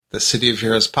the City of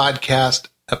Heroes podcast,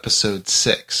 episode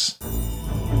 6.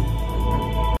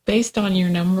 Based on your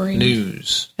numbering.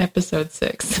 News. Episode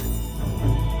 6.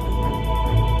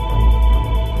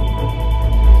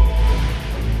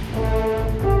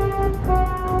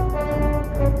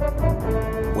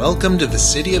 Welcome to the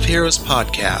City of Heroes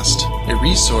podcast, a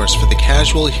resource for the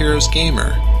casual Heroes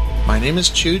gamer. My name is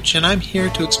Chooch, and I'm here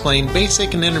to explain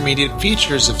basic and intermediate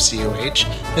features of COH,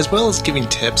 as well as giving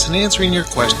tips and answering your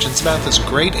questions about this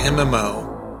great MMO.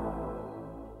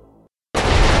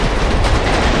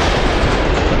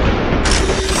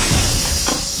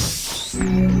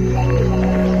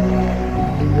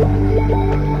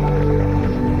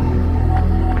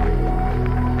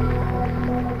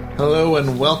 Hello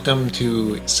and welcome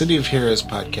to City of Heroes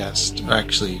podcast. Or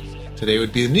actually, today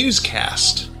would be the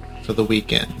newscast for the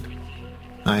weekend.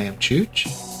 I am Chooch.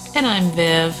 And I'm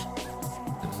Viv.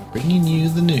 And we're bringing you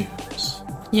the news.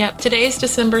 Yep, today is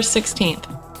December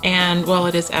 16th. And, well,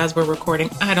 it is as we're recording.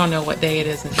 I don't know what day it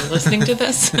is as you're listening to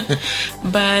this.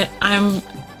 But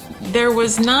there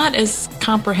was not as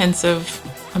comprehensive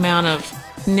amount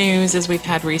of news as we've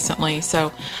had recently.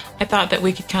 So I thought that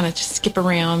we could kind of just skip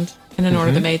around in an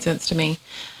order that made sense to me.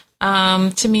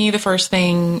 To me, the first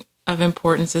thing of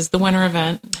importance is the winter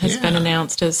event has been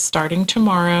announced as starting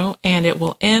tomorrow, and it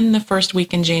will end the first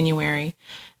week in January.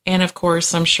 And of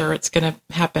course, I'm sure it's going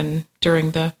to happen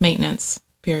during the maintenance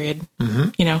period.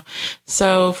 You know,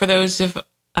 so for those of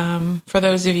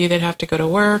you that have to go to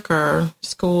work or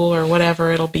school or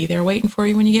whatever, it'll be there waiting for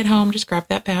you when you get home. Just grab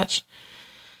that patch.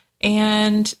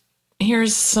 And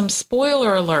here's some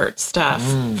spoiler alert stuff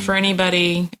for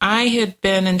anybody. I had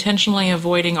been intentionally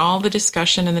avoiding all the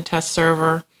discussion in the test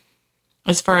server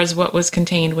as far as what was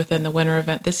contained within the winter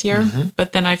event this year.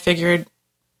 But then I figured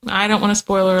I don't want to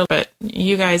spoiler, but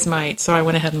you guys might. So I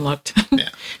went ahead and looked.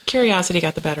 Curiosity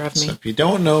got the better of me. So if you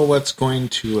don't know what's going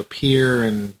to appear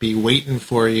and be waiting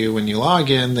for you when you log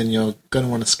in, then you're going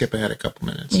to want to skip ahead a couple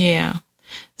minutes. Yeah.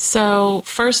 So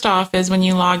first off is when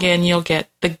you log in, you'll get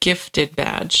the gifted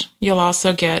badge. You'll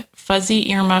also get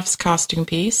Fuzzy Earmuffs costume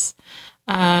piece,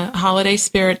 Holiday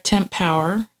Spirit Temp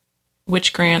Power,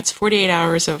 which grants 48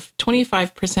 hours of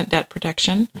 25% debt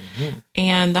protection,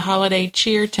 and the Holiday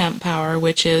Cheer Temp Power,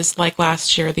 which is like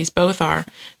last year. These both are.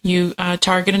 You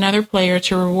target another player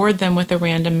to reward them with a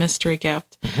random mystery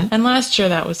gift. And last year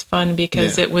that was fun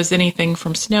because it was anything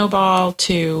from Snowball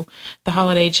to the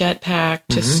Holiday Jetpack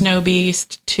to Snow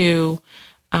Beast to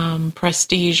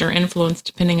Prestige or Influence,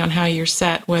 depending on how you're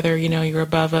set, whether you're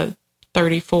above a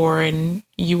 34 and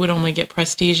you would only get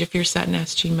Prestige if you're set in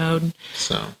SG mode.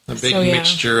 So a big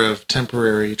mixture of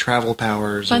temporary travel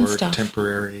powers Fun or stuff.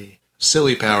 Temporary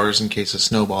silly powers in case a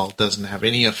Snowball doesn't have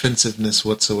any offensive-ness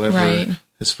whatsoever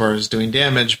as far as doing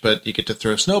damage, but you get to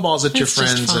throw snowballs at your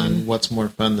friends, and what's more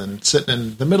fun than sitting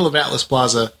in the middle of Atlas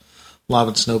Plaza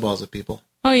lobbing snowballs at people?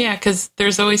 Oh yeah, because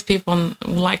there's always people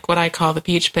like what I call the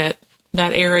Peach Pit,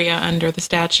 that area under the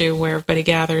statue where everybody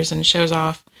gathers and shows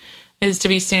off, is to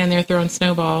be standing there throwing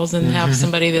snowballs and have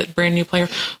somebody that brand new player,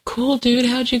 cool dude,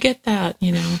 how'd you get that?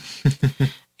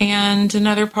 And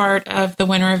another part of the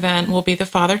winter event will be the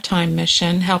Father Time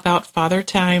mission. Help out Father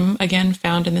Time, again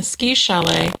found in the Ski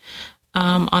Chalet,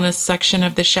 on a section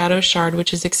of the Shadow Shard,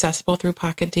 which is accessible through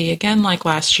Pocket D. Again, like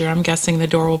last year, I'm guessing the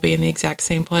door will be in the exact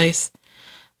same place.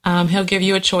 He'll give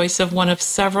you a choice of one of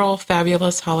several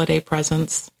fabulous holiday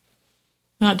presents.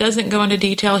 Now, it doesn't go into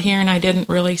detail here, and I didn't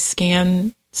really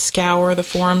scour the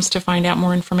forums to find out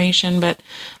more information, but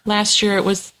last year it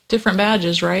was different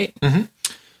badges, right?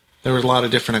 There were a lot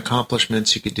of different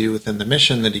accomplishments you could do within the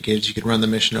mission that he gives. You could run the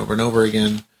mission over and over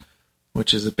again,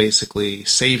 which is basically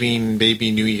saving Baby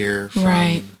New Year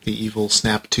from the evil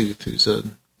Snaptooth, who's a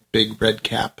big red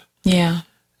cap. Yeah.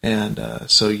 And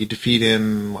so you defeat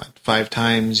him, 5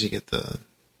 times, you get the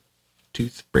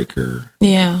Toothbreaker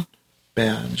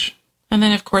badge. And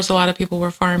then, of course, a lot of people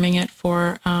were farming it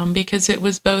for, because it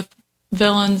was both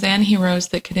villains and heroes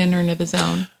that could enter into the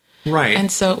zone. Right.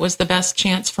 And so it was the best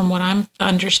chance, from what I'm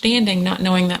understanding, not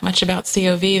knowing that much about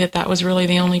COV, that was really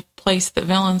the only place that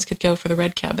villains could go for the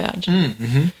red cap badge.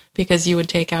 Because you would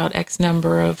take out X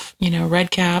number of,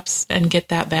 red caps and get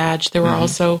that badge. There were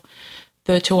also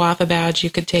the Tuatha badge you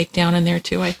could take down in there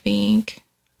too, I think.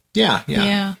 Yeah.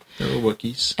 There were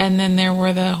Wookiees. And then there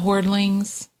were the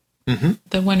Hordlings.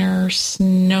 The winter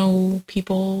snow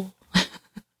people.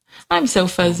 I'm so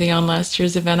fuzzy on last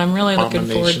year's event. I'm really looking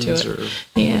forward to it.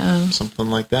 Or something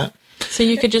like that. So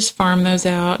you could just farm those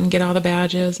out and get all the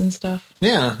badges and stuff.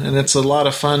 Yeah, and it's a lot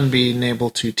of fun being able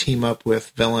to team up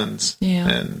with villains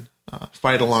and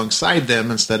fight alongside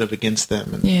them instead of against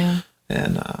them.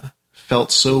 And felt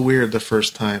so weird the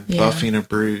first time, buffing a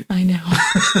brute. I know.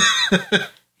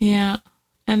 Yeah.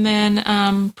 And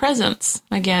then presents.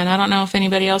 Again, I don't know if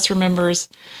anybody else remembers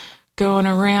going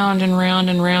around and round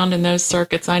and round in those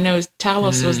circuits. I know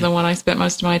Talos was the one I spent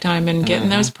most of my time in, getting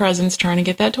those presents, trying to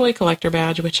get that toy collector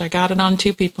badge, which I got it on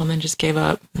 2 people and then just gave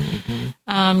up.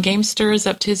 Gamester is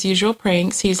up to his usual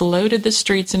pranks. He's loaded the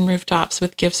streets and rooftops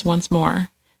with gifts once more.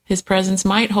 His presents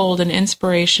might hold an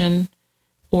inspiration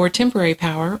or temporary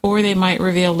power, or they might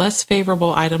reveal less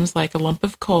favorable items like a lump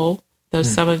of coal, though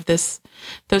some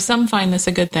find this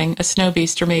a good thing, a snow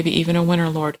beast, or maybe even a winter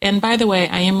lord. And by the way,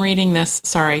 I'm reading this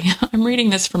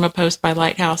from a post by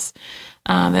Lighthouse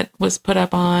that was put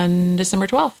up on December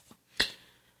 12th.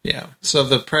 Yeah. So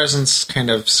the presents kind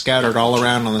of scattered all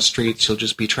around on the streets. You'll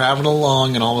just be traveling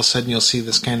along, and all of a sudden you'll see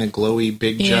this kind of glowy,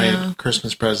 big, giant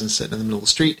Christmas present sitting in the middle of the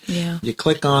street. Yeah. You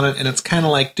click on it, and it's kind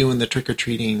of like doing the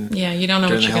trick-or-treating. Yeah, you don't know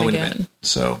what you're going to get. Event.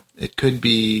 So it could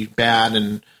be bad,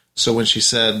 and so when she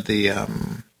said the,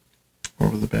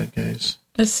 what were the bad guys?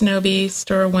 A snow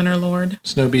beast or a winter lord.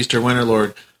 Snow beast or winter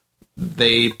lord,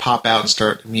 they pop out and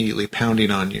start immediately pounding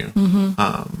on you.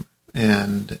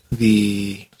 And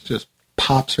the just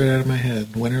pops right out of my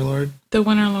head. Winter lord? The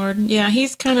winter lord. Yeah,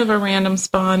 he's kind of a random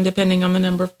spawn depending on the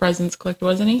number of presents clicked,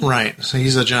 wasn't he? Right. So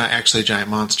he's actually a giant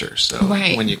monster. So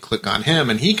when you click on him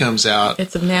and he comes out,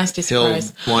 it's a nasty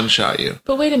surprise. He'll one-shot you.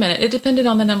 But wait a minute. It depended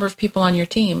on the number of people on your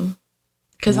team.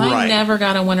 Because I never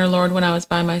got a winter lord when I was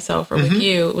by myself or with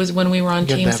you. It was when we were on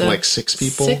teams of like 6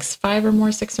 people. 5 or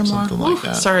more, 6 or more. Something like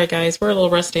that. Sorry, guys. We're a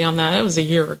little rusty on that. It was a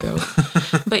year ago.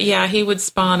 But yeah, he would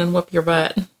spawn and whoop your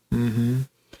butt.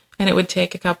 And it would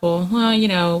take a couple,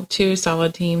 2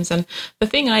 solid teams. And the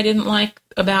thing I didn't like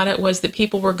about it was that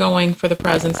people were going for the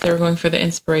presents. They were going for the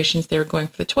inspirations. They were going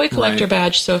for the toy collector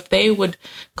badge. So if they would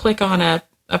click on a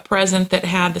present that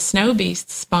had the snow beast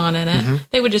spawn in it,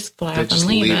 they would just fly up and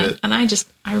leave it. And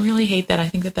I really hate that. I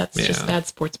think that's just bad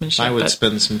sportsmanship. I would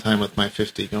spend some time with my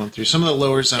 50 going through some of the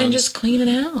lower zones. And just clean it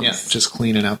out. Yeah, just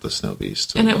cleaning out the snow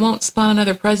beast. And it won't spawn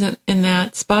another present in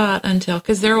that spot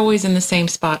because they're always in the same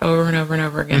spot over and over and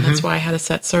over again. That's why I had a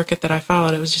set circuit that I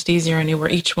followed. It was just easier. I knew where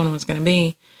each one was going to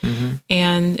be.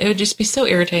 And it would just be so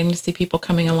irritating to see people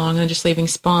coming along and just leaving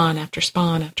spawn after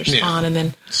spawn after spawn. And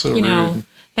then, rude.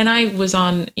 And I was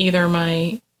on either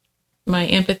my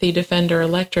Empathy Defender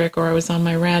Electric or I was on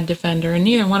my Rad Defender, and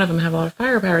neither one of them have a lot of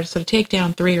firepower. So to take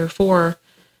down 3 or 4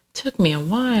 took me a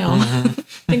while. I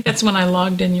think that's when I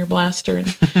logged in your blaster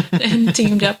and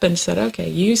teamed up and said, okay,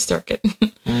 use circuit.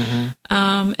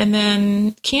 And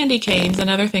then candy canes,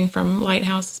 another thing from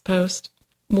Lighthouse's post,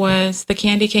 was the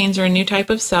candy canes are a new type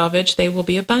of salvage. They will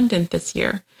be abundant this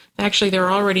year. Actually, they're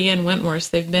already in Wentworth's.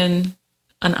 They've been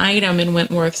an item in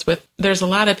Wentworth's there's a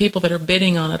lot of people that are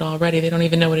bidding on it already. They don't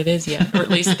even know what it is yet, or at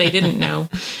least they didn't know.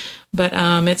 But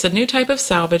it's a new type of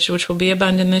salvage, which will be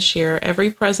abundant this year.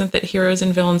 Every present that heroes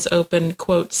and villains open,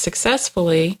 quote,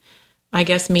 successfully, I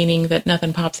guess meaning that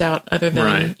nothing pops out other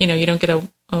than, you don't get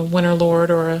a winter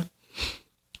lord or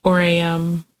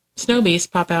a snow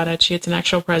beast pop out at you. It's an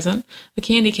actual present. The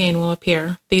candy cane will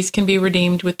appear. These can be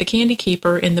redeemed with the Candy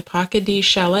Keeper in the Pocket D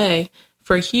Chalet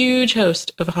for a huge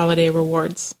host of holiday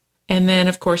rewards. And then,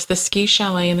 of course, the ski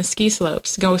chalet and the ski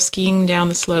slopes. Go skiing down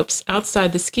the slopes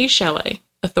outside the ski chalet.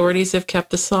 Authorities have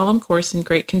kept the slalom course in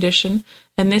great condition,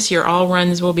 and this year all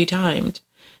runs will be timed.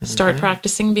 Start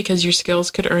practicing because your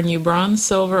skills could earn you bronze,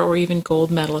 silver, or even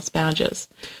gold medalist badges.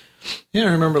 Yeah,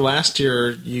 I remember last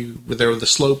year the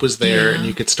slope was there and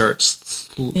you could start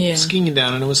skiing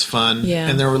down, and it was fun. Yeah.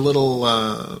 And there were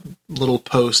little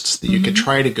posts that you could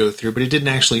try to go through, but it didn't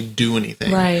actually do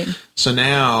anything. Right. So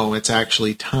now it's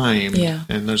actually timed,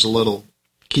 and there's a little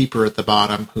keeper at the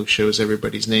bottom who shows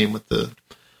everybody's name with the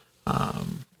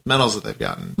medals that they've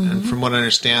gotten. And from what I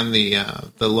understand,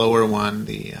 the lower one,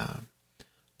 the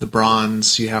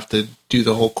bronze, you have to do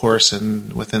the whole course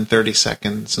within 30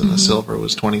 seconds, and the silver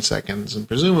was 20 seconds, and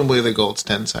presumably the gold's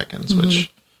 10 seconds,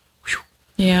 which,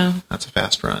 that's a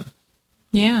fast run.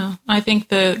 Yeah, I think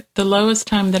the lowest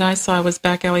time that I saw was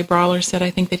Back Alley Brawler said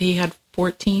I think that he had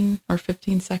 14 or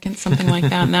 15 seconds, something like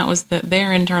that, and that was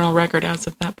their internal record as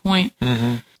of that point.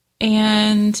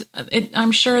 And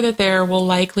I'm sure that there will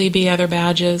likely be other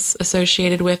badges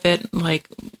associated with it, like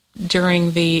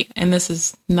during and this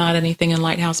is not anything in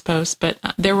Lighthouse Post, but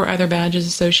there were other badges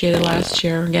associated last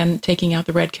year, again, taking out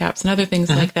the red caps and other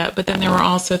things like that. But then there were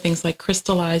also things like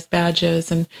crystallized badges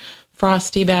and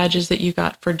frosty badges that you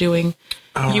got for doing.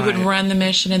 You would run the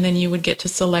mission and then you would get to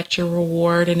select your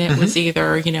reward, and it was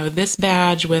either, this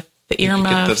badge with the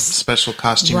earmuffs. Get the special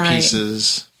costume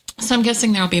pieces. So I'm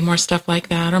guessing there'll be more stuff like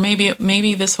that, or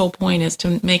maybe this whole point is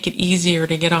to make it easier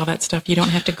to get all that stuff. You don't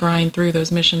have to grind through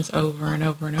those missions over and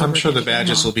over and over. I'm sure the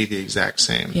badges will be the exact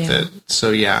same. Yeah.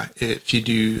 If you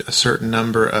do a certain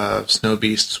number of snow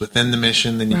beasts within the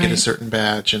mission, then you get a certain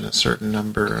badge and a certain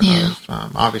number of,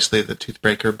 obviously the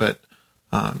Toothbreaker, but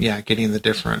getting the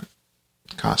different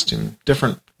costume,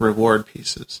 different reward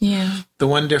pieces. Yeah. The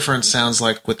one difference sounds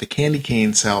like with the candy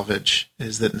cane salvage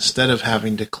is that instead of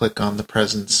having to click on the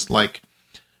presents, like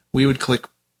we would click,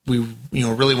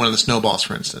 really wanted the snowballs,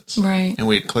 for instance. Right. And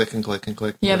we'd click and click and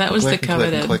click. Yeah, that was the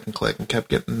coveted. Click and click and kept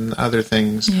getting other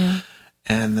things. Yeah.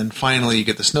 And then finally you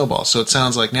get the snowballs. So it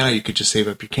sounds like now you could just save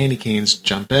up your candy canes,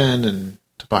 jump in and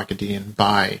to Pocket D and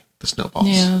buy the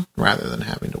snowballs rather than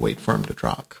having to wait for them to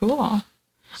drop. Cool.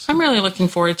 I'm really looking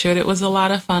forward to it. It was a lot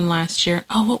of fun last year.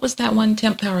 Oh, what was that one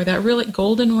temp tower? That really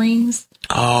golden rings?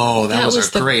 Oh, that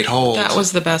was a great hold. That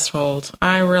was the best hold.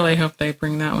 I really hope they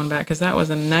bring that one back because that was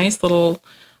a nice little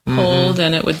hold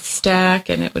and it would stack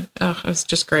and it was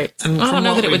just great. I don't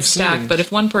know that it would stack, but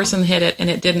if one person hit it and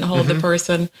it didn't hold the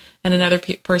person and another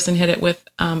person hit it with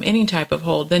any type of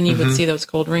hold, then you would see those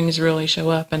gold rings really show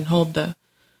up and hold the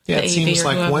it seems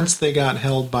like once they got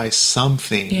held by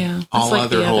something, all like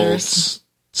other holds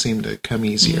seemed to come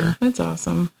easier. Yeah, that's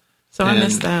awesome. So I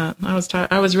missed that.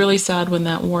 I was really sad when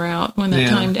that wore out, when that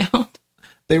timed out.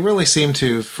 They really seem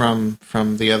to, from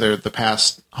the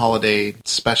past holiday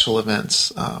special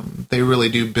events, they really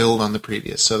do build on the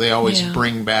previous. So they always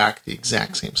bring back the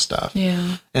exact same stuff.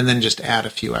 Yeah. And then just add a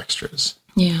few extras.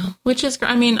 Yeah. Which is,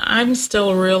 I'm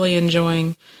still really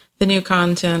enjoying the new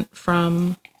content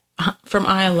from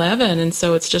I-11, and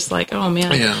so it's just like, oh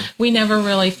man, we never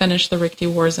really finished the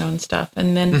Rikti Warzone stuff,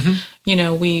 and then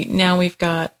we've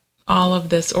got all of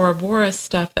this Ouroboros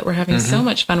stuff that we're having so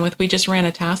much fun with. We just ran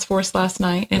a task force last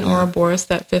night in Ouroboros,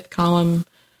 that fifth column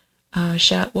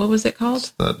what was it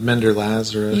called? The Mender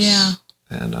Lazarus,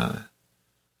 and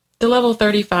the level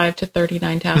 35 to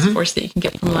 39 task force that you can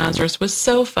get from Lazarus was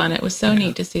so fun. It was so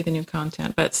neat to see the new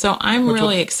content. But so I'm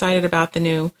really excited about the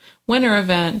new winter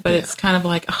event, but it's kind of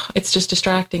like, it's just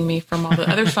distracting me from all the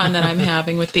other fun that I'm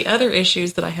having with the other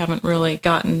issues that I haven't really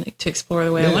gotten to explore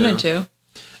the way I wanted to.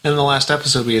 And in the last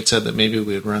episode, we had said that maybe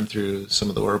we would run through some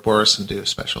of the Ouroboros and do a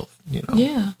special,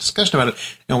 discussion about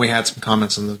it. And we had some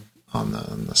comments on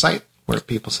the site where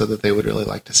people said that they would really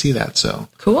like to see that. So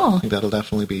cool. I think that'll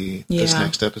definitely be this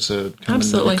next episode.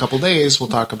 Absolutely. In a couple days, we'll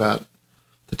talk about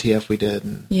the TF we did.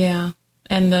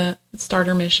 And the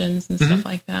starter missions and stuff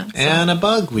like that. So. And a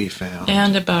bug we found.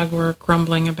 And a bug we're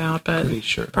grumbling about. But pretty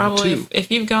sure. Probably if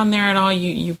you've gone there at all,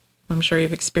 I'm sure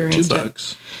you've experienced 2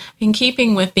 bugs. In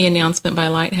keeping with the announcement by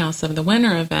Lighthouse of the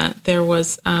winter event, there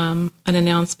was an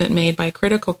announcement made by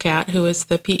Critical Cat, who is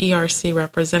the PERC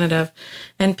representative.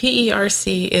 And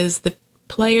PERC is the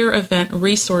Player Event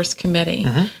Resource Committee.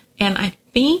 And I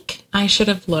think I should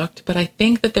have looked, but I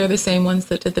think that they're the same ones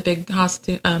that did the big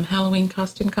Halloween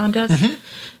costume contest.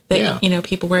 That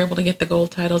people were able to get the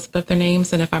gold titles above their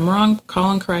names. And if I'm wrong,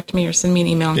 call and correct me or send me an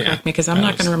email and correct me because I'm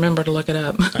not going to remember to look it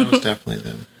up. That was definitely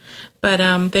them.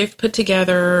 But they've put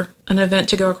together an event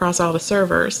to go across all the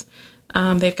servers.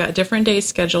 They've got different days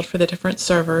scheduled for the different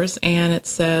servers, and it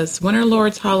says, Winter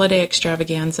Lords Holiday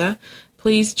Extravaganza.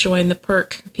 Please join the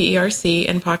PERC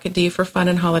and Pocket D for fun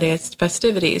and holiday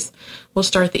festivities. We'll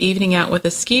start the evening out with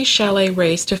a ski chalet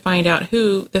race to find out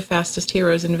who the fastest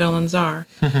heroes and villains are.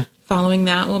 Following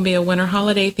that will be a winter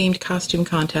holiday-themed costume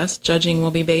contest. Judging will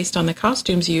be based on the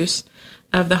costumes use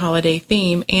of the holiday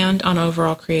theme and on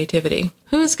overall creativity.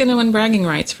 Who's going to win bragging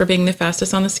rights for being the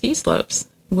fastest on the ski slopes?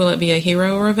 Will it be a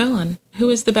hero or a villain? Who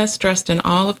is the best dressed in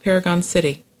all of Paragon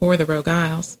City or the Rogue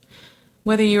Isles?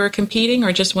 Whether you are competing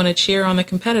or just want to cheer on the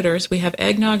competitors, we have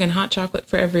eggnog and hot chocolate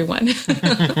for everyone.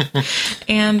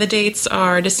 And the dates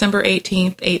are December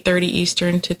 18th, 8:30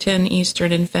 Eastern to 10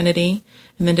 Eastern Infinity,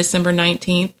 and then December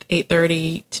 19th,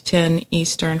 8:30 to 10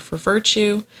 Eastern for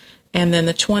Virtue, and then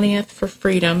the 20th for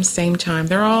Freedom, same time.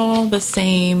 They're all the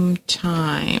same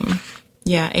time.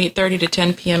 Yeah, 8:30 to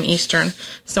 10 p.m. Eastern.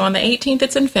 So on the 18th,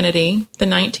 it's Infinity. The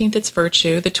 19th, it's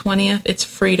Virtue. The 20th, it's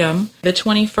Freedom. The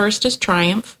 21st is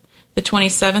Triumph. The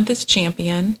 27th is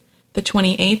Champion. The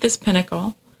 28th is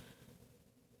Pinnacle.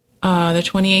 The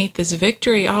 28th is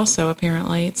Victory also,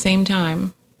 apparently, at the same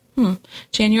time.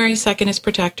 January 2nd is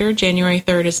Protector. January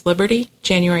 3rd is Liberty.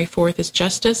 January 4th is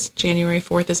Justice. January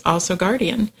 4th is also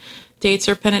Guardian. Dates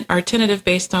are tentative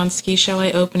based on Ski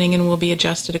Chalet opening and will be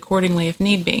adjusted accordingly if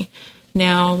need be.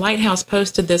 Now, Lighthouse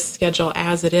posted this schedule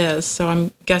as it is, so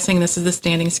I'm guessing this is the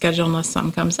standing schedule unless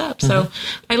something comes up. So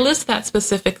I list that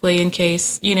specifically in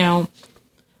case,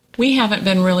 we haven't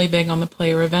been really big on the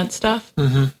player event stuff.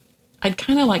 I'd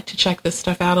kind of like to check this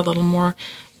stuff out a little more.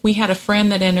 We had a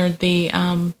friend that entered the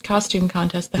costume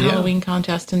contest, the Halloween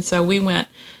contest, and so we went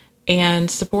and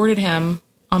supported him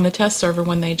on the test server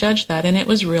when they judged that, and it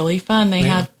was really fun.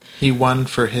 He won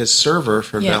for his server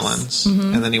for Yes. villains,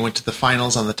 and then he went to the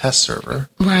finals on the test server.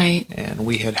 Right. And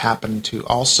we had happened to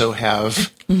also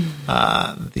have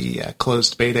the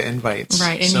closed beta invites.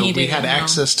 Right, and so he we did had know.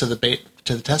 access to the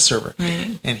test server.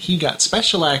 Right. And he got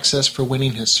special access for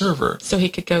winning his server. So he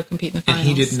could go compete in the finals. And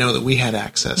he didn't know that we had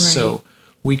access. Right. So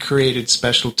we created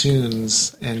special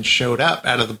tunes and showed up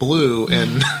out of the blue,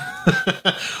 and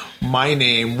my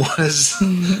name was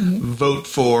Vote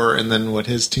For, and then what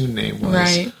his tune name was.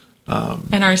 Right.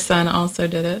 And our son also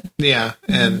did it. Yeah,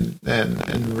 and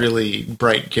really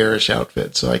bright, garish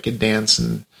outfit, so I could dance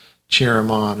and cheer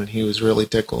him on, and he was really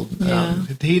tickled. Yeah.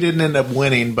 He didn't end up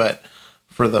winning, but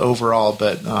for the overall,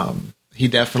 he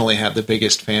definitely had the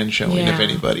biggest fan showing of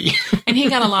anybody. And he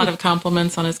got a lot of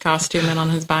compliments on his costume and on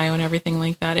his bio and everything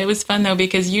like that. It was fun, though,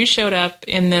 because you showed up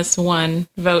in this one,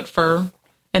 Vote For,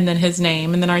 and then his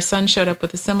name, and then our son showed up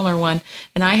with a similar one,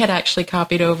 and I had actually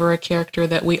copied over a character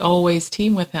that we always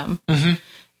team with him. Mm-hmm.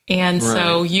 And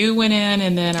so you went in,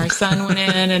 and then our son went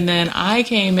in, and then I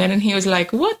came in, and he was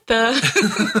like, what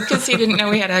the? Because he didn't know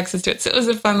we had access to it. So it was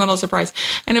a fun little surprise.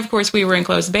 And, of course, we were in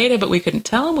closed beta, but we couldn't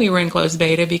tell him we were in closed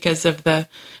beta because of the,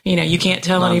 you can't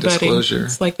tell anybody.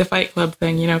 It's like the Fight Club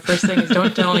thing, first thing is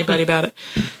don't tell anybody about it.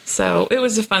 So it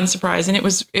was a fun surprise, and it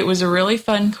was a really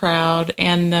fun crowd.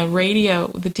 And the radio,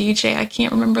 the DJ, I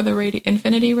can't remember the radio,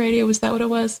 Infinity Radio, was that what it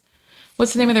was?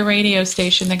 What's the name of the radio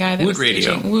station? The guy that Woot was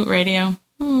Radio. teaching? Woot Radio.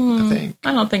 I think.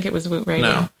 I don't think it was Woot Radio.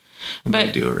 No. But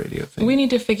we do a radio thing. we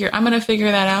need to I'm going to figure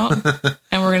that out,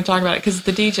 and we're going to talk about it, because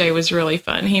the DJ was really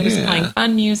fun. He was playing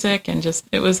fun music, and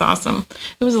it was awesome.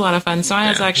 It was a lot of fun. So I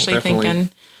was actually thinking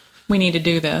we need to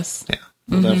do this. Yeah,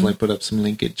 we'll definitely put up some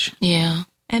linkage. Yeah.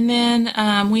 And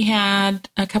then we had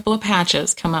a couple of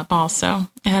patches come up also.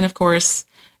 And, of course,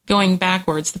 going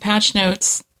backwards, the patch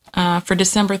notes for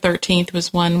December 13th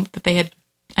was one that they had.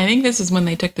 I think this is when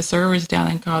they took the servers down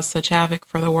and caused such havoc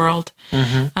for the world.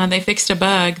 Mm-hmm. They fixed a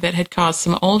bug that had caused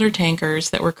some older tankers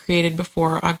that were created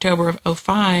before October of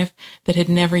 2005 that had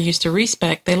never used a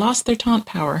respec. They lost their taunt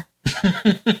power.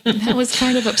 That was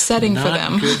kind of upsetting for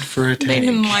them. Not good for a tank. They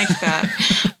didn't like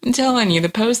that. I'm telling you, the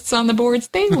posts on the boards,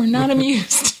 they were not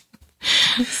amused.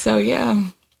 So, yeah.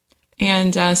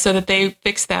 And so that they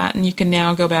fixed that, and you can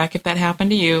now go back, if that happened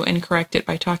to you, and correct it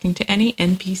by talking to any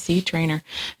NPC trainer.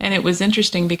 And it was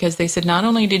interesting because they said not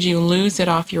only did you lose it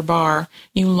off your bar,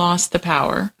 you lost the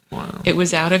power. Wow. It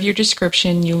was out of your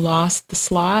description. You lost the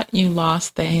slot. You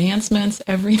lost the enhancements,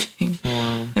 everything.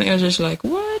 Wow. And it was just like,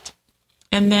 what?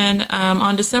 And then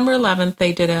on December 11th,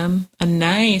 they did a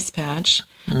nice patch.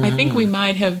 I think we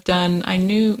might have done,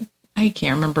 I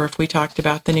can't remember if we talked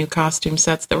about the new costume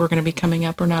sets that were going to be coming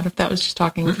up or not, if that was just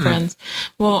talking with friends.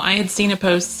 Well, I had seen a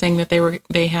post saying that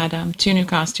they had 2 new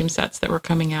costume sets that were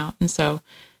coming out, and so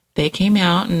they came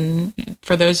out, and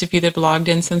for those of you that have logged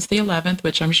in since the 11th,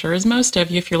 which I'm sure is most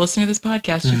of you, if you're listening to this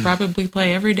podcast, you probably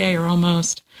play every day or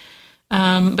almost.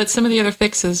 But some of the other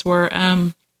fixes were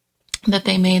that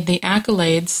they made the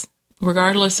accolades,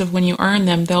 regardless of when you earn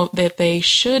them, that they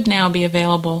should now be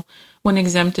available when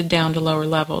exempted down to lower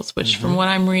levels, which from what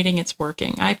I'm reading, it's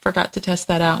working. I forgot to test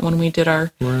that out when we did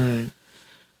our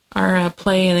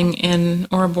play in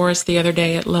Ouroboros the other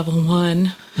day at level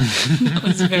 1. That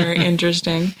was very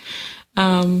interesting.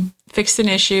 Fixed an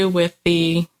issue with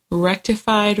the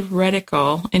rectified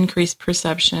reticle increased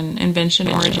perception invention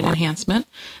origin enhancement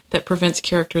that prevents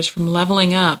characters from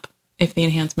leveling up if the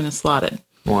enhancement is slotted.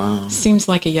 Wow. Seems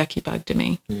like a yucky bug to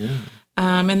me. Yeah.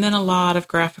 And then a lot of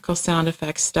graphical sound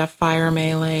effects stuff, fire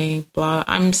melee, blah.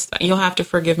 You'll have to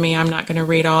forgive me. I'm not going to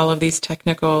read all of these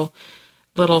technical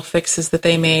little fixes that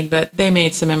they made, but they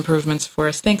made some improvements for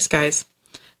us. Thanks, guys.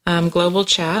 Global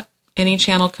chat. Any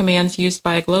channel commands used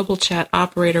by a global chat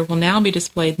operator will now be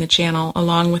displayed in the channel,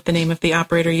 along with the name of the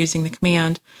operator using the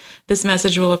command. This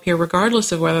message will appear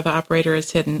regardless of whether the operator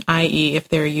is hidden, i.e. if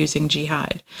they're using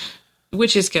Jihad.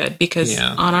 Which is good, because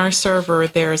on our server,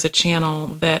 there is a channel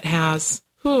that has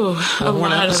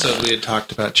one episode we had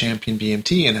talked about Champion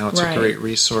BMT and how it's a great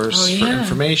resource for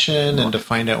information and to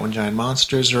find out when giant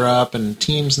monsters are up and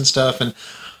teams and stuff. And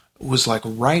it was like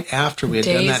right after we had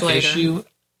done that issue,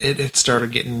 it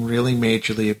started getting really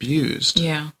majorly abused.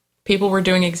 Yeah. People were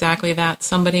doing exactly that.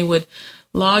 Somebody would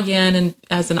log in and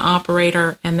as an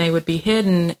operator, and they would be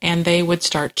hidden, and they would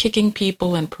start kicking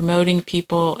people and promoting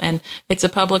people. And it's a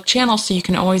public channel, so you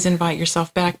can always invite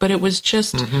yourself back. But it was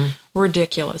just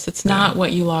ridiculous. It's not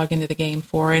what you log into the game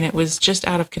for, and it was just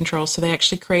out of control. So they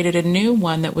actually created a new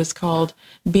one that was called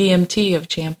BMT of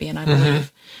Champion, I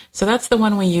believe. So that's the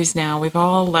one we use now. We've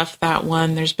all left that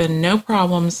one. There's been no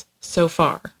problems so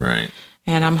far. Right.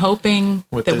 And I'm hoping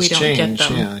with that this we don't change, get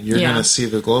them. you're going to see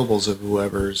the globals of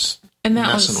whoever's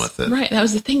messing with it. Right. That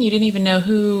was the thing. You didn't even know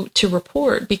who to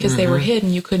report because they were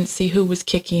hidden. You couldn't see who was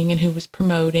kicking and who was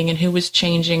promoting and who was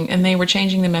changing. And they were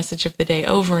changing the message of the day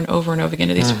over and over and over again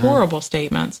to these horrible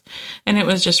statements. And it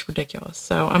was just ridiculous.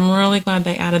 So I'm really glad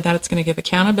they added that. It's going to give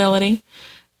accountability.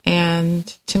 And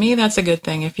to me, that's a good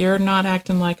thing. If you're not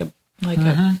acting like a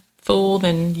fool,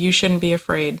 then you shouldn't be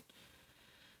afraid.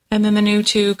 And then the new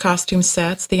 2 costume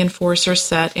sets, the Enforcer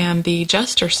set and the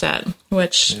Jester set,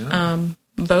 which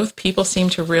both people seem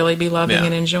to really be loving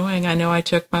and enjoying. I know I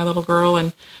took my little girl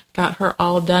and got her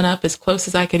all done up as close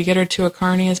as I could get her to a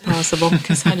carny as possible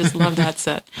because I just love that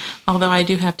set. Although I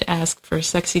do have to ask for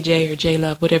Sexy J or J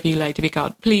Love, whatever you like to be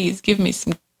called. Please give me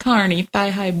some carny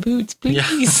thigh-high boots,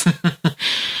 please. Yeah.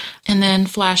 And then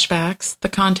flashbacks. The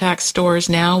contact stores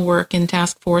now work in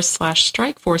Task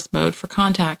Force/Strike Force mode for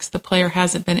contacts the player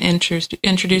hasn't been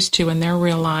introduced to in their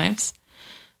real lives.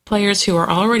 Players who are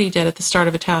already dead at the start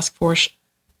of a Task Force/Flashback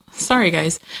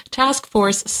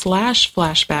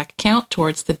count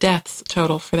towards the deaths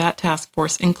total for that task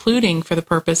force, including for the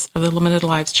purpose of the Limited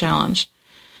Lives Challenge.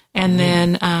 And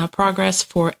then progress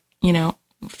for,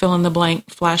 fill-in-the-blank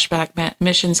flashback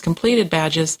missions completed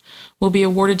badges will be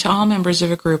awarded to all members of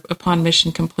a group upon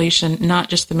mission completion, not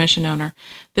just the mission owner.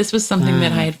 This was something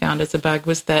that I had found as a bug,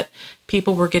 was that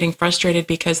people were getting frustrated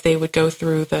because they would go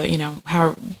through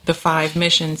the 5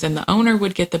 missions, and the owner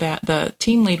would get the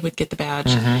team lead would get the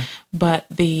badge, but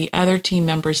the other team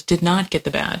members did not get the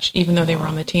badge, even though they were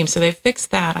on the team. So they fixed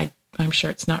that. I'm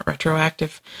sure it's not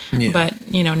retroactive,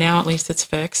 but now at least it's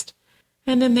fixed.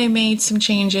 And then they made some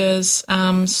changes.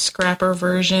 Scrapper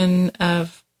version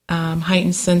of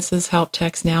Heightened Senses help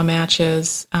text now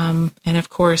matches. And of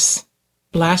course,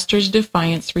 Blaster's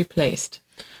Defiance replaced.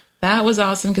 That was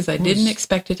awesome because I didn't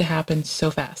expect it to happen so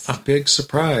fast. A big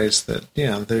surprise that,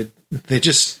 they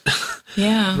just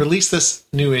released this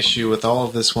new issue with all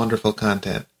of this wonderful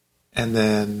content. And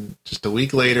then just a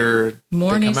week later, they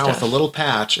come out with a little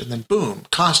patch, and then boom,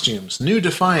 costumes, new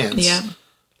Defiance. Yeah.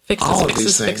 All of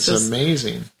these things,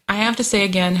 amazing. I have to say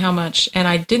again how much, and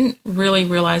I didn't really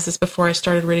realize this before I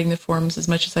started reading the forums as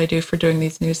much as I do for doing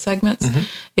these news segments,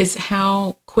 is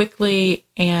how quickly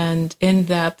and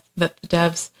in-depth that the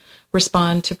devs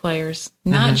respond to players.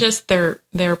 Not just their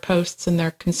posts and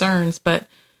their concerns, but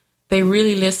they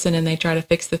really listen and they try to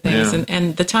fix the things. Yeah.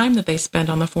 And the time that they spend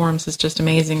on the forums is just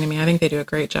amazing to me. I think they do a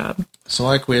great job. So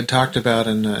like we had talked about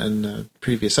in the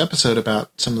previous episode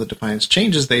about some of the Defiance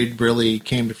changes, they really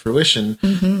came to fruition.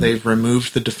 They've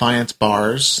removed the Defiance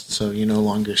bars, so you no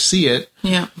longer see it.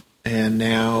 Yeah. And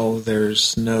now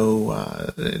there's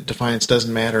no... Defiance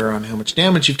doesn't matter on how much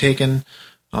damage you've taken.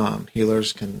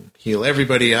 Healers can heal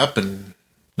everybody up, and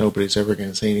nobody's ever going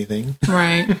to say anything.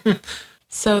 Right.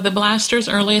 So the Blaster's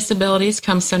earliest abilities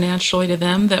come so naturally to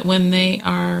them that they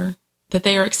are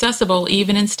accessible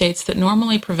even in states that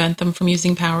normally prevent them from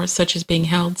using powers such as being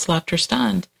held, slapped, or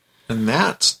stunned. And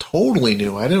that's totally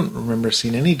new. I don't remember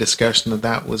seeing any discussion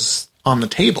that was on the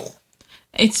table.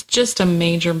 It's just a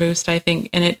major boost, I think,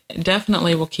 and it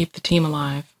definitely will keep the team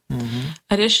alive.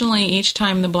 Additionally, each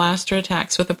time the Blaster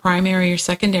attacks with a primary or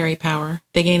secondary power,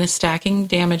 they gain a stacking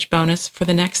damage bonus for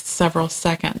the next several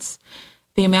seconds.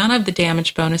 The amount of the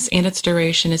damage bonus and its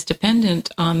duration is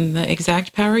dependent on the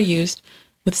exact power used,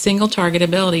 with single target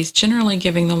abilities generally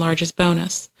giving the largest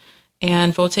bonus.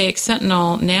 And Voltaic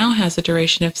Sentinel now has a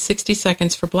duration of 60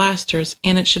 seconds for blasters,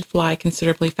 and it should fly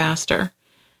considerably faster.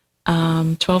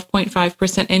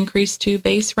 12.5% increase to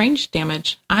base range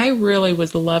damage. I really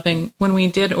was loving when we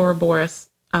did Ouroboros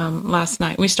last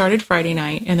night. We started Friday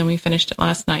night, and then we finished it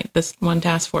last night, this one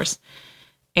task force.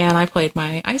 And I played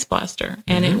my Ice Blaster.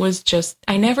 And it was just...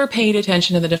 I never paid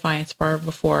attention to the Defiance bar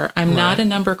before. I'm not a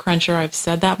number cruncher. I've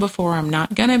said that before. I'm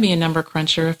not going to be a number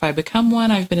cruncher. If I become one,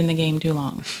 I've been in the game too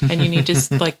long. And you need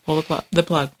to, pull the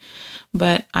plug.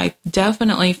 But I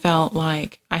definitely felt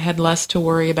like I had less to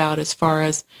worry about as far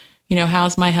as,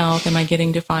 how's my health? Am I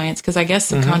getting Defiance? Because I guess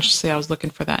subconsciously I was looking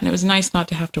for that. And it was nice not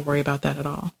to have to worry about that at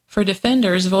all. For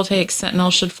Defenders, Voltaic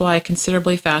Sentinel should fly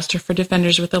considerably faster for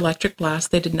Defenders with Electric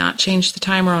Blast. They did not change the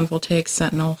timer on Voltaic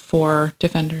Sentinel for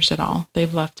Defenders at all.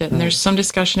 They've left it. And there's some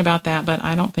discussion about that, but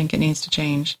I don't think it needs to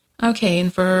change. Okay,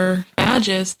 and for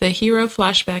badges, the hero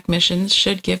flashback missions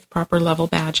should give proper level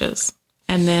badges.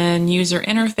 And then user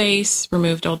interface,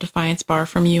 removed old Defiance bar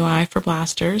from UI for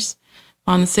blasters.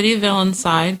 On the City of Villains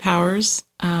side, powers,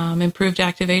 improved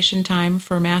activation time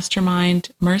for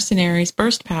Mastermind Mercenaries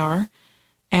burst power.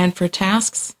 And for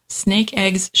tasks, snake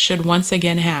eggs should once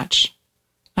again hatch.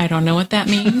 I don't know what that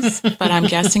means, but I'm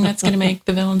guessing that's going to make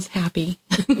the villains happy.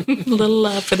 A little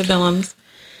love for the villains.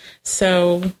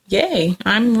 So, yay.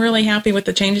 I'm really happy with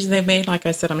the changes they've made. Like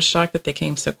I said, I'm shocked that they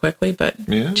came so quickly, but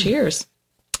cheers.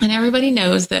 And everybody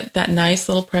knows that nice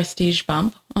little prestige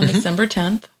bump on December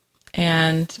 10th.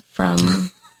 And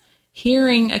from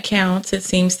hearing accounts, it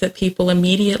seems that people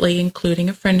immediately, including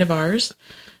a friend of ours,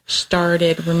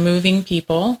 started removing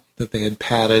people. That they had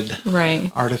padded.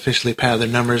 Right. Artificially padded their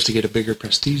numbers to get a bigger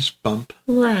prestige bump.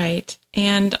 Right.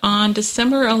 And on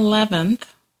December 11th,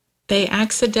 they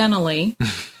accidentally...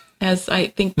 As I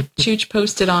think Chooch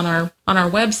posted on our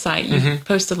website. You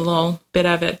posted a little bit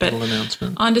of it. But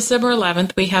on December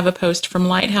 11th, we have a post from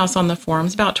Lighthouse on the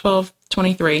forums, about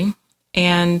 12:23.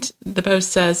 And the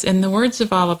post says, in the words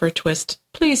of Oliver Twist,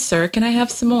 please, sir, can I have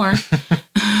some more?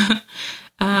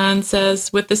 And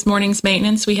says, with this morning's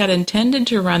maintenance, we had intended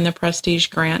to run the Prestige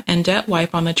Grant and Debt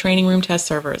Wipe on the training room test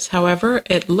servers. However,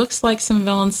 it looks like some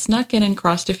villains snuck in and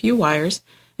crossed a few wires,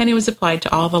 and it was applied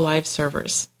to all the live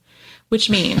servers. Which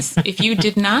means if you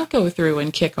did not go through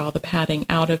and kick all the padding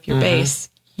out of your base,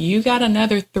 you got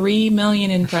another 3 million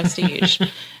in prestige.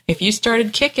 If you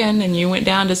started kicking and you went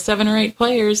down to 7 or 8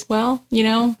 players, well,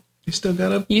 you still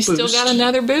got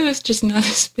another boost, just not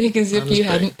as big as if you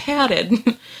hadn't padded.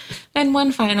 And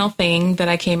one final thing that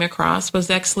I came across was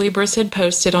Ex Libris had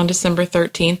posted on December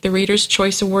 13th the Reader's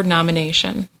Choice Award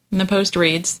nomination. And the post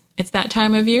reads, it's that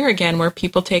time of year again where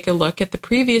people take a look at the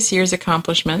previous year's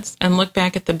accomplishments and look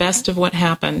back at the best of what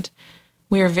happened.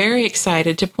 We are very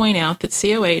excited to point out that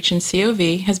COH and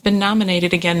COV has been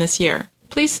nominated again this year.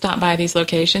 Please stop by these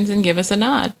locations and give us a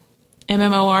nod.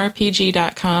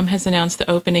 MMORPG.com has announced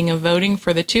the opening of voting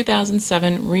for the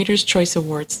 2007 Reader's Choice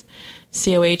Awards.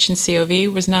 COH and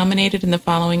COV was nominated in the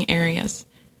following areas.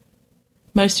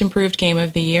 Most Improved Game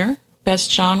of the Year,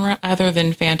 Best Genre Other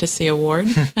Than Fantasy Award.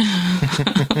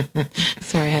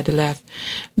 Sorry, I had to laugh.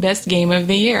 Best Game of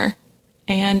the Year.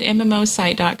 And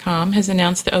MMOsite.com has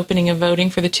announced the opening of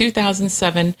voting for the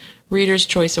 2007 Reader's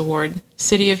Choice Award.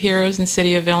 City of Heroes and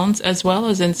City of Villains, as well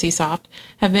as NCSoft,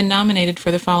 have been nominated for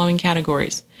the following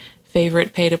categories.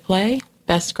 Favorite Pay-to-Play,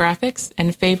 Best Graphics,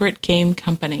 and Favorite Game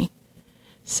Company.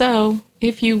 So,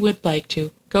 if you would like to,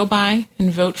 go by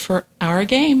and vote for our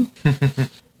game.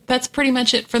 That's pretty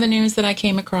much it for the news that I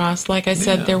came across. Like I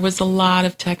said, there was a lot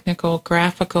of technical,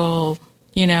 graphical,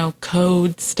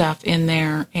 code stuff in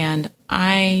there. And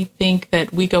I think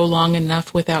that we go long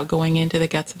enough without going into the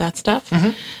guts of that stuff.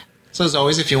 So as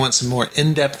always, if you want some more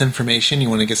in-depth information, you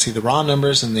want to see the raw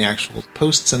numbers and the actual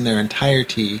posts in their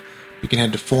entirety, you can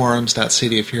head to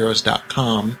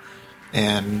forums.cityofheroes.com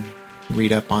and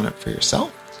read up on it for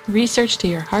yourself. Research to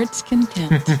your heart's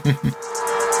content.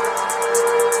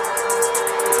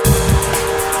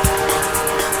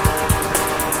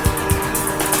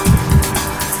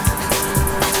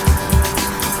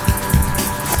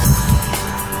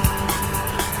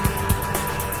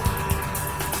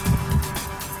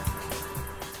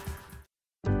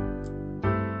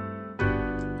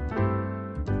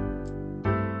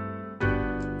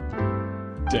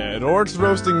 Dead orcs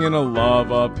roasting in a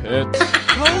lava pit.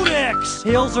 Codex!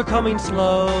 Hills are coming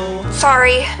slow.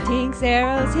 Sorry. Tink's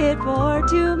arrows hit for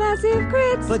 2 massive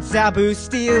crits. But Zabu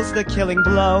steals the killing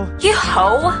blow. You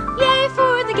ho! Yay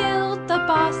for the guild, the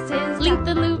bosses. Link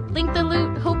the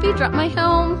loot, hope you drop my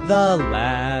helm. The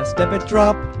last epic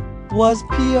drop was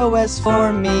POS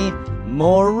for me.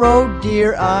 More road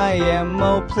gear,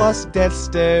 IMO plus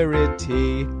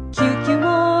dexterity. QQ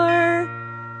more.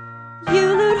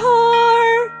 You loot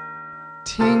whore.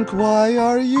 Tink, why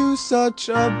are you such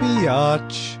a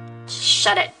biatch?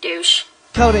 Shut it, douche.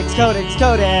 Codex, Codex,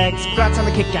 Codex. Grats on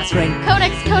the kick-ass ring.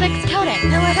 Codex. No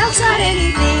one else got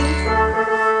anything.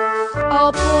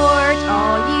 All port,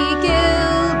 all ye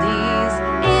guildies.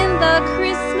 In the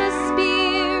Christmas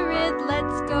spirit,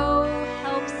 let's go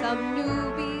help some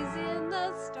newbies in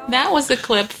the stars. That was a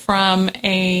clip from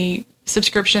a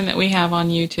subscription that we have on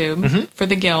YouTube for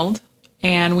the Guild.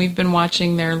 And we've been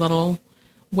watching their little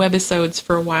webisodes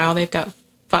for a while. They've got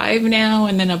 5 now,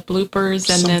 and then a bloopers,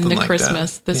 and then the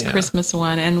Christmas, Christmas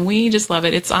one. And we just love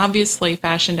it. It's obviously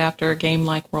fashioned after a game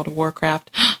like World of Warcraft.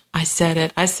 I said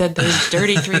it. I said those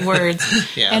dirty 3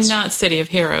 words. Yeah, and not City of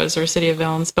Heroes or City of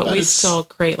Villains, but we still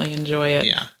greatly enjoy it.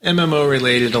 Yeah. MMO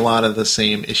related, a lot of the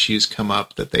same issues come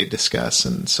up that they discuss.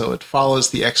 And so it follows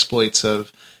the exploits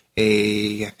of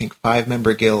I think,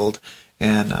 5-member guild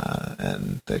and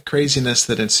the craziness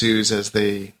that ensues as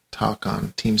they talk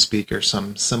on TeamSpeak or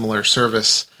some similar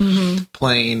service,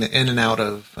 playing in and out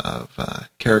of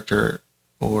character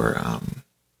or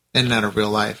in and out of real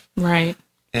life. Right.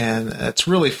 And it's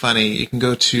really funny. You can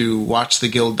go to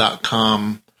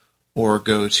watchtheguild.com or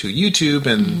go to YouTube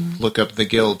and look up The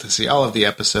Guild to see all of the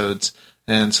episodes.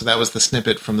 And so that was the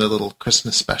snippet from the little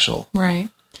Christmas special. Right.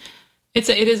 It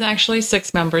is actually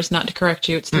 6 members, not to correct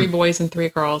you. It's 3 boys and 3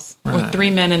 girls, or 3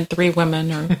 men and 3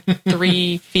 women, or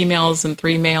 3 females and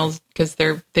 3 males, because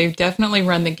they definitely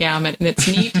run the gamut. And it's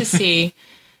neat to see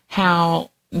how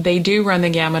they do run the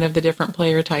gamut of the different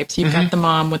player types. You've got the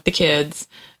mom with the kids,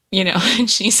 and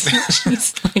she's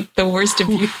like the worst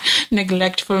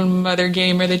neglectful mother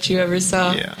gamer that you ever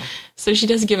saw. Yeah. So she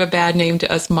does give a bad name to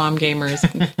us mom gamers,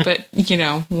 but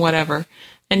whatever.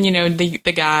 And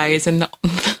the guys and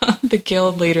the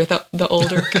guild leader, the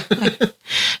older guy.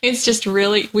 It's just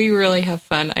we really have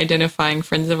fun identifying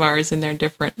friends of ours and their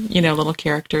different little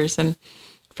characters. And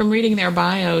from reading their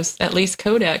bios, at least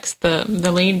Codex, the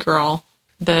lead girl,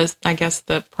 I guess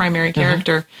the primary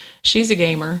character, she's a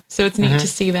gamer. So it's neat to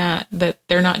see that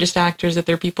they're not just actors, that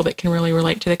they're people that can really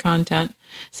relate to the content.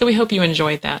 So we hope you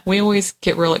enjoyed that. We always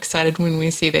get real excited when we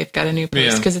see they've got a new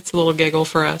post because it's a little giggle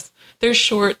for us. They're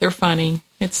short, they're funny.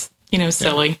 It's,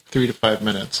 silly. Yeah, 3 to 5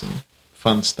 minutes and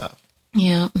fun stuff.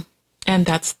 Yeah. And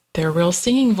that's their real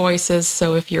singing voices.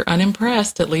 So if you're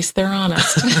unimpressed, at least they're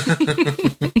honest.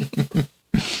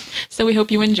 So we hope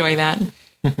you enjoy that.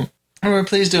 And we're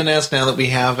pleased to announce now that we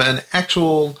have an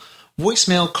actual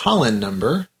voicemail call-in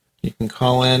number. You can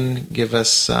call in, give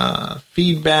us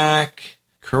feedback,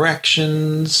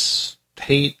 corrections,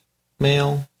 hate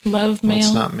mail. Love mail. Well,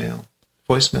 it's not mail.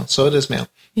 Voicemail. So it is mail.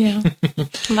 Yeah.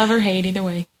 Love or hate, either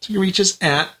way. So you can reach us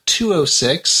at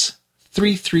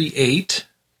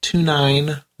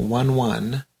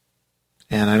 206-338-2911.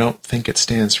 And I don't think it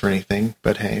stands for anything,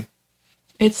 but hey.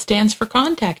 It stands for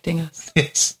contacting us.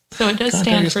 Yes. So it does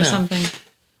stand for something.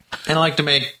 And I'd like to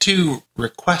make 2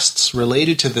 requests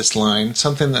related to this line.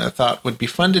 Something that I thought would be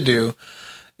fun to do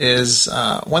is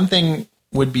one thing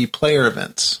would be player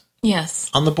events. Yes.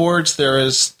 On the boards, there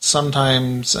is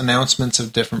sometimes announcements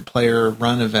of different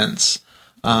player-run events.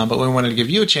 But we wanted to give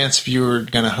you a chance, if you were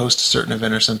going to host a certain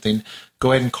event or something,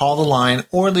 go ahead and call the line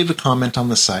or leave a comment on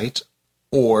the site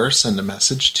or send a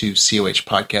message to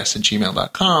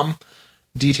cohpodcast@gmail.com.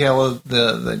 Give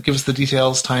us the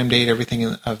details, time, date, everything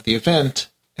of the event,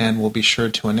 and we'll be sure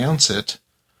to announce it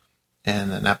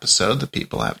in an episode that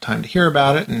people have time to hear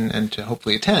about it and to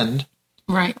hopefully attend.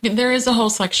 Right. There is a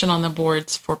whole section on the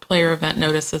boards for player event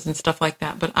notices and stuff like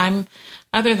that. But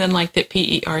other than like the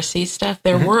PERC stuff,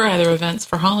 there were other events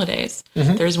for holidays.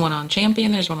 There's one on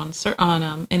Champion. There's one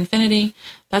on Infinity.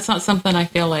 That's not something I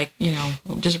feel like,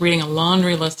 just reading a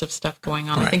laundry list of stuff going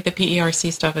on. Right. I think the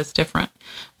PERC stuff is different,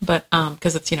 but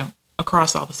because it's,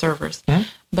 across all the servers.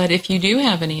 But if you do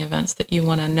have any events that you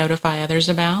want to notify others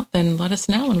about, then let us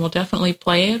know and we'll definitely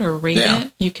play it or read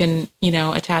it. You can,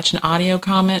 attach an audio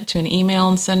comment to an email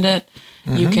and send it.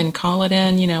 You can call it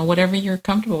in, whatever you're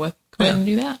comfortable with. Go ahead and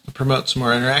do that. Promote some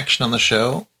more interaction on the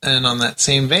show. And on that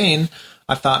same vein,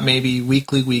 I thought maybe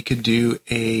weekly we could do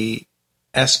a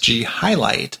SG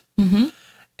highlight.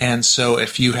 And so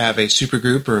if you have a super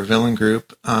group or a villain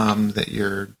group that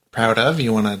you're proud of,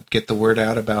 you want to get the word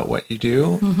out about what you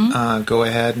do, go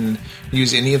ahead and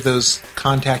use any of those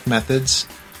contact methods,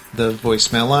 the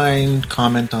voicemail line,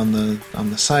 comment on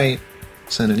the site,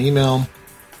 send an email,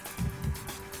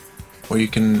 or you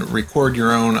can record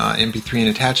your own MP3 and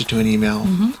attach it to an email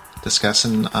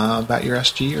discussing about your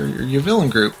SG or your villain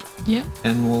group. Yeah.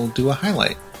 And we'll do a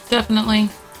highlight. Definitely.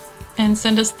 And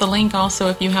send us the link also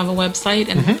if you have a website,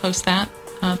 and we'll post that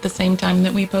at the same time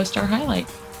that we post our highlight.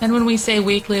 And when we say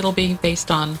weekly, it'll be based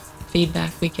on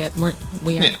feedback we get.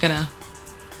 We aren't going to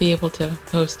be able to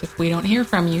post if we don't hear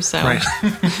from you. So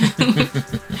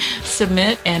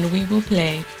submit and we will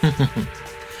play.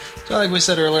 So like we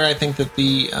said earlier, I think that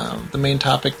the main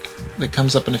topic that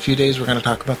comes up in a few days, we're going to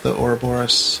talk about the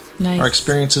Ouroboros, our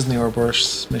experiences in the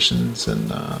Ouroboros missions and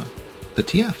the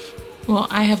TF. Well,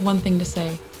 I have one thing to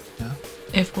say. Yeah.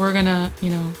 If we're going to,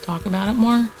 talk about it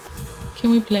more, can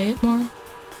we play it more?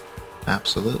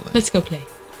 Absolutely. Let's go play.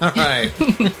 All right.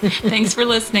 Thanks for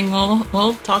listening.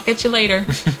 We'll talk at you later.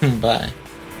 Bye.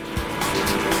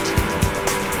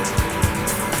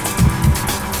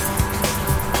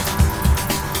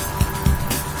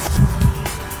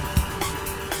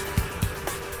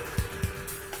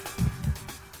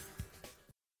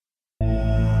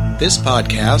 This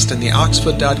podcast and the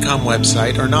Oxfoot.com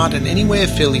website are not in any way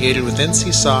affiliated with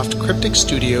NCSoft, Cryptic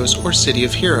Studios, or City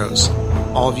of Heroes.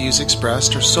 All views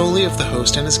expressed are solely of the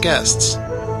host and his guests.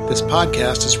 This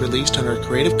podcast is released under a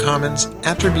Creative Commons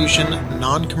Attribution,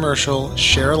 Non-Commercial,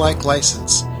 Share-alike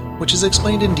license, which is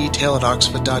explained in detail at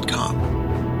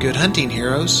Oxfoot.com. Good hunting,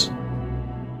 heroes!